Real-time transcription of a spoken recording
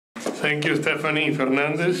Thank you, Stephanie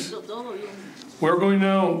Fernandez. We're going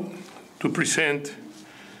now to present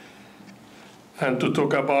and to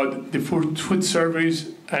talk about the food service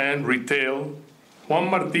and retail. Juan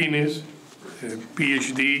Martinez,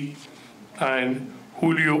 PhD, and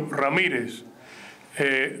Julio Ramirez,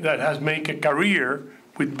 that has made a career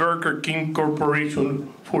with Burger King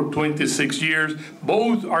Corporation for 26 years.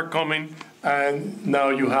 Both are coming, and now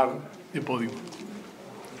you have the podium.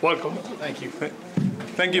 Welcome. Thank you.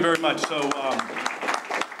 Thank you very much. So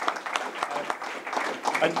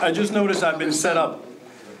I just noticed I've been set up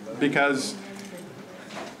because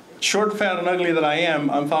short, fat, and ugly that I am,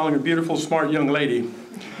 I'm following a beautiful, smart young lady.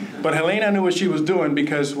 But Helena knew what she was doing,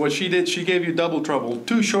 because what she did, she gave you double trouble.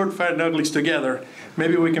 Two short, fat, and uglies together.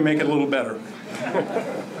 Maybe we can make it a little better.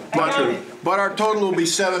 But our total will be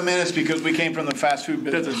 7 minutes because we came from the fast food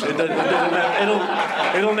business. It'll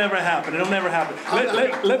never happen. It'll never happen.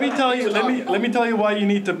 Let me tell you why you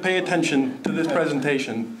need to pay attention to this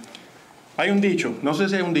presentation. Hay un dicho. No sé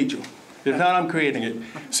si hay un dicho. If not, I'm creating it.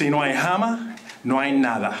 Si no hay jama, no hay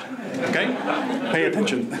nada. Okay? Pay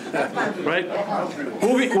attention. Right?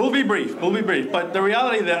 We'll be brief. We'll be brief. But the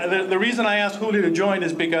reality, the reason I asked Julio to join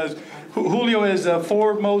is because Julio is a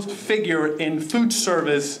foremost figure in food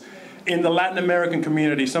service in the Latin American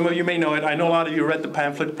community. Some of you may know it. I know a lot of you read the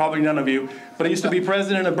pamphlet, probably none of you. But he used to be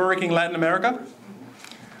president of Burger King Latin America.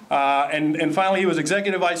 And finally, he was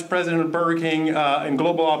executive vice president of Burger King in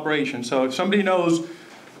global operations. So if somebody knows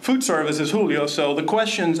food service, is Julio. So the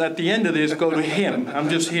questions at the end of this go to him. I'm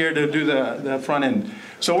just here to do the front end.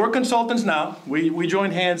 So we're consultants now. We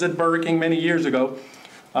joined hands at Burger King many years ago.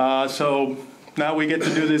 So now we get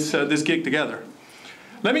to do this gig together.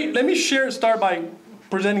 Let me start by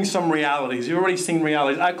presenting some realities. You've already seen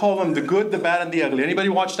realities. I call them the good, the bad, and the ugly. Anybody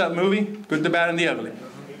watch that movie? Good, the bad, and the ugly.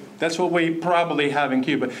 That's what we probably have in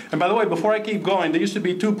Cuba. And by the way, before I keep going, there used to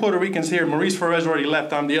be two Puerto Ricans here. Maurice Ferrez already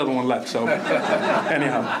left. I'm the other one left. So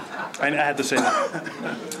anyhow, I had to say that.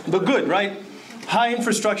 The good, right? High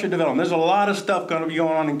infrastructure development. There's a lot of stuff going to be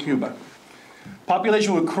going on in Cuba.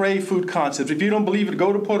 Population will crave food concepts. If you don't believe it,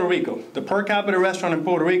 go to Puerto Rico. The per capita restaurant in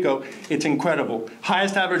Puerto Rico, it's incredible.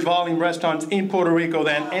 Highest average volume restaurants in Puerto Rico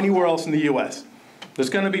than anywhere else in the US. There's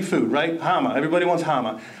going to be food, right? Hama. Everybody wants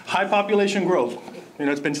hama. High population growth. You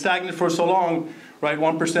know, it's been stagnant for so long, right?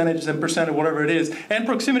 1%, 10%, or whatever it is. And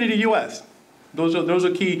proximity to US. Those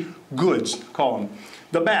are key goods, call them.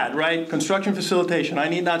 The bad, right? Construction facilitation. I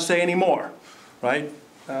need not say any more, right?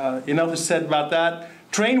 Enough is said about that.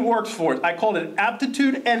 Trained workforce, I call it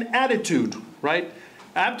aptitude and attitude, right?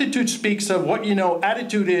 Aptitude speaks of what you know.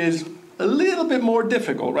 Attitude is a little bit more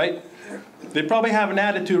difficult, right? They probably have an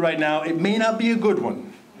attitude right now. It may not be a good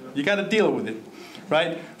one. You got to deal with it,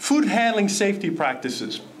 right? Food handling safety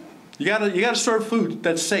practices. You got to serve food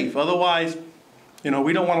that's safe. Otherwise, you know,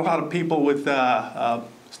 we don't want a lot of people with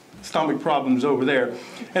stomach problems over there.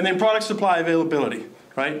 And then product supply availability.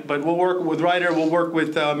 Right? But we'll work with Ryder, we'll work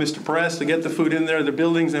with Mr. Perez to get the food in there, the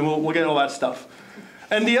buildings, and we'll get all that stuff.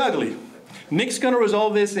 And the ugly. Nick's going to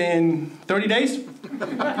resolve this in 30 days?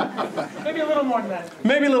 Maybe a little more than that.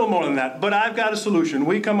 Maybe a little more than that. But I've got a solution.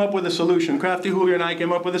 We come up with a solution. Crafty Julio and I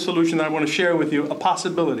came up with a solution that I want to share with you, a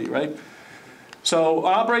possibility, right? So,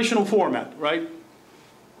 operational format, right?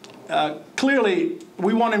 Clearly,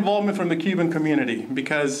 we want involvement from the Cuban community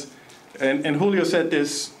because, and Julio said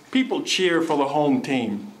this, people cheer for the home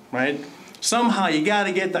team, right? Somehow you got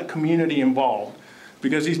to get that community involved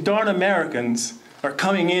because these darn Americans are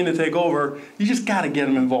coming in to take over. You just got to get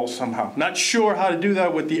them involved somehow. Not sure how to do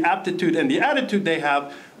that with the aptitude and the attitude they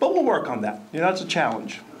have, but we'll work on that. You know, that's a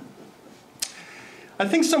challenge. I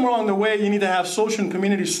think somewhere along the way you need to have social and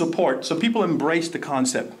community support so people embrace the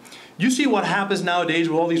concept. You see what happens nowadays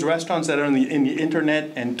with all these restaurants that are in the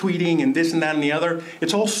internet and tweeting and this and that and the other.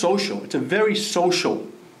 It's all social. It's a very social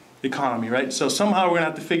economy, right? So somehow we're going to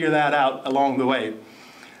have to figure that out along the way.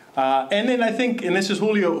 And then I think, and this is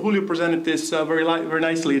Julio presented this very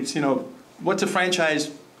nicely, it's, you know, what's a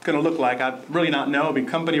franchise going to look like? I really not know. I mean,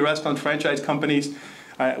 company, restaurants, franchise companies,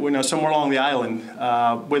 we know somewhere along the island,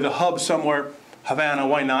 with a hub somewhere, Havana,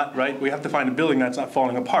 why not, right? We have to find a building that's not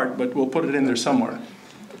falling apart, but we'll put it in there somewhere.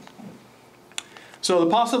 So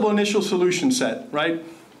the possible initial solution set, right?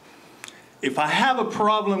 If I have a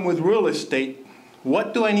problem with real estate,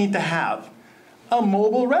 what do I need to have? A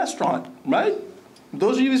mobile restaurant, right?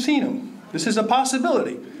 Those of you who've seen them, this is a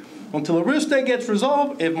possibility. Until the real estate gets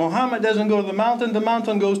resolved, if Mohammed doesn't go to the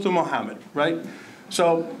mountain goes to Mohammed, right?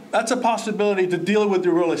 So that's a possibility to deal with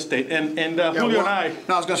the real estate. And Julio and I...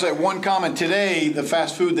 No, I was going to say one comment. Today, the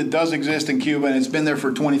fast food that does exist in Cuba, and it's been there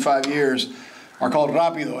for 25 years, are called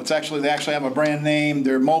Rapido. They actually have a brand name.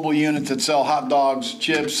 They're mobile units that sell hot dogs,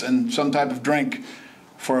 chips, and some type of drink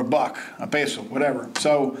for $1, a peso, whatever.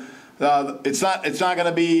 So it's not going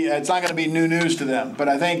to be new news to them. But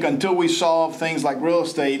I think until we solve things like real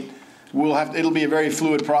estate, it'll be a very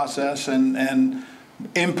fluid process, and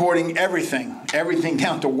importing everything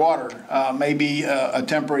down to water may be a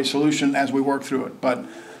temporary solution as we work through it. But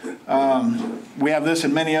we have this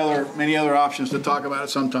and many other options to talk about at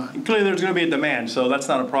some time. Clearly there's going to be a demand, so that's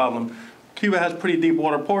not a problem. Cuba has pretty deep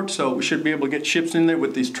water ports, so we should be able to get ships in there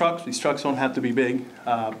with these trucks. These trucks don't have to be big.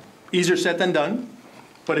 Easier said than done,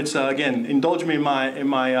 but it's, again, indulge me in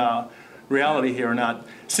my reality here or not.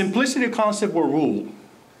 Simplicity of concept or rule.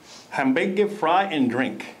 Hamburger, fry, and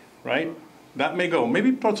drink, right? That may go.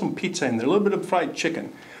 Maybe put some pizza in there, a little bit of fried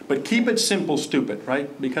chicken. But keep it simple, stupid,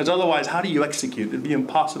 right? Because otherwise, how do you execute? It'd be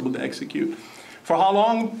impossible to execute. For how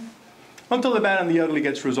long? Until the bad and the ugly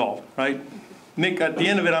gets resolved, right? Nick, at the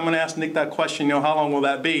end of it, I'm going to ask Nick that question, you know, how long will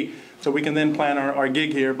that be? So we can then plan our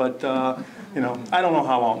gig here, but, you know, I don't know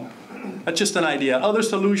how long. That's just an idea. Other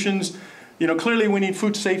solutions, you know, clearly we need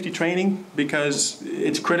food safety training because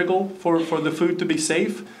it's critical for the food to be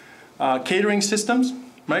safe. Catering systems,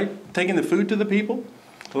 right? Taking the food to the people.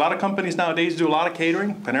 A lot of companies nowadays do a lot of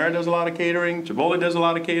catering. Panera does a lot of catering. Chipotle does a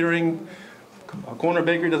lot of catering. Corner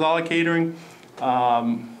Bakery does a lot of catering.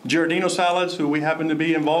 Giardino Salads, who we happen to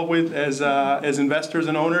be involved with as investors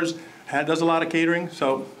and owners, does a lot of catering.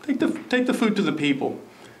 So take the food to the people.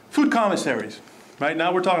 Food commissaries. Right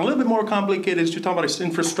now we're talking a little bit more complicated. You're talking about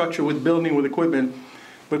infrastructure with building, with equipment.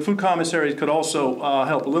 But food commissaries could also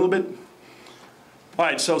help a little bit. All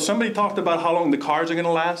right, so somebody talked about how long the cars are going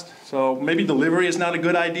to last. So maybe delivery is not a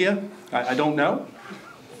good idea. I don't know.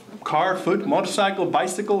 Car, foot, motorcycle,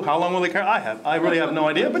 bicycle, how long will they carry? I really have no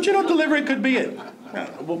idea. But you know, delivery could be it.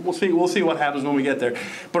 We'll see what happens when we get there.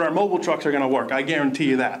 But our mobile trucks are going to work. I guarantee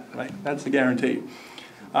you that. Right? That's the guarantee.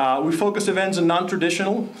 We focus events on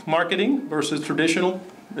non-traditional marketing versus traditional.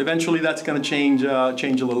 Eventually, that's going to change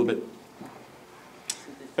a little bit.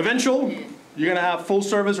 Eventually, you're going to have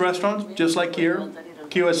full-service restaurants, just like here.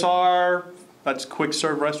 QSR, that's quick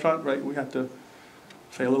serve restaurant, right? We have to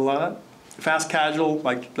say a little of that. Fast casual,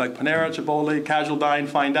 like Panera, Chipotle, casual dine,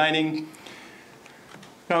 fine dining.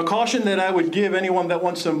 Now, a caution that I would give anyone that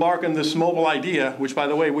wants to embark on this mobile idea, which, by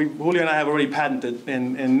the way, Julio and I have already patented,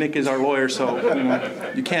 and Nick is our lawyer, so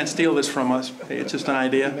you can't steal this from us. It's just an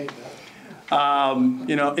idea.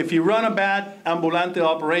 You know, if you run a bad ambulante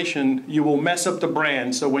operation, you will mess up the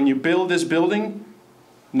brand. So when you build this building,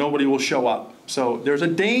 nobody will show up. So there's a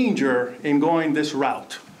danger in going this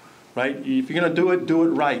route, right? If you're going to do it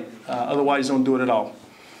right. Otherwise, don't do it at all.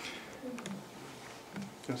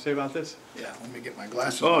 Can I say about this? Yeah, let me get my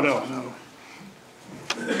glasses. Oh, no.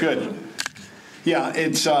 Good. Yeah,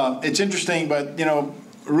 it's interesting, but, you know,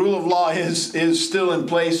 rule of law is still in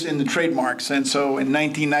place in the trademarks. And so in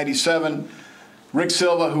 1997, Rick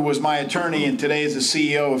Silva, who was my attorney and today is the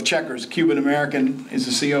CEO of Checkers, Cuban-American is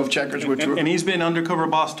the CEO of Checkers. And he's been undercover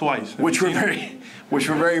boss twice. Which we're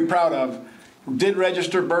very proud of. Did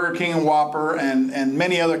register Burger King and Whopper, and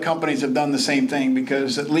many other companies have done the same thing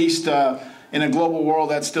because at least in a global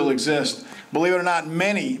world that still exists. Believe it or not,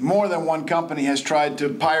 more than one company has tried to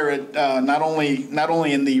pirate, not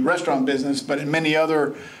only in the restaurant business, but in many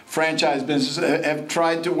other franchise businesses, have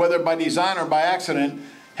tried to, whether by design or by accident,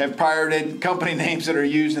 have pirated company names that are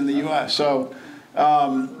used in the U.S. So,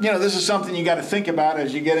 you know, this is something you got to think about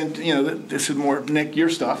as you get into, you know, this is more, Nick, your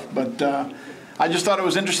stuff, but I just thought it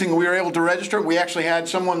was interesting we were able to register. We actually had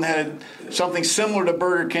someone that had something similar to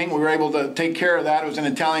Burger King. We were able to take care of that. It was an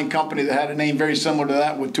Italian company that had a name very similar to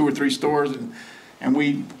that with 2 or 3 stores, and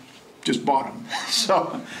we just bought them.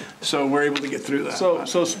 So we're able to get through that.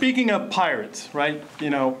 So speaking of pirates, right, you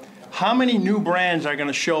know, how many new brands are going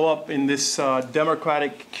to show up in this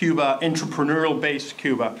democratic Cuba, entrepreneurial-based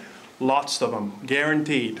Cuba? Lots of them,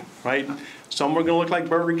 guaranteed, right? Some are going to look like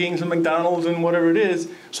Burger Kings and McDonald's and whatever it is.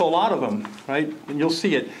 So a lot of them, right? And you'll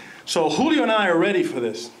see it. So Julio and I are ready for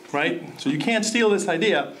this, right? So you can't steal this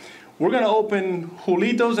idea. We're going to open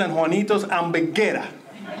Julitos and Juanitos Hamburguera,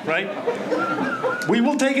 right? We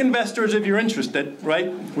will take investors if you're interested,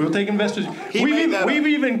 right? We will take investors. We've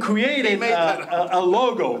even created a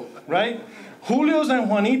logo, right? Julio's and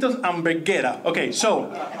Juanitos Hamburguera. Okay,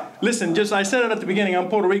 so listen, I said it at the beginning, I'm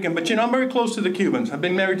Puerto Rican, but you know, I'm very close to the Cubans. I've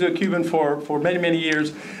been married to a Cuban for many, many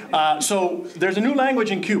years. So there's a new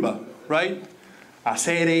language in Cuba, right?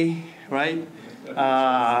 Acere, right?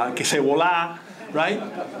 Que se vola, right?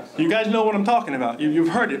 You guys know what I'm talking about. You've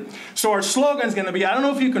heard it. So our slogan is going to be, I don't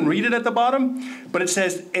know if you can read it at the bottom, but it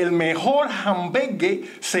says, El mejor hamburgue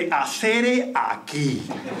se hace aquí.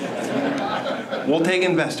 We'll take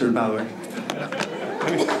investors, by the way.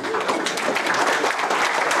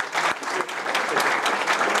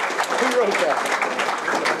 Who wrote that?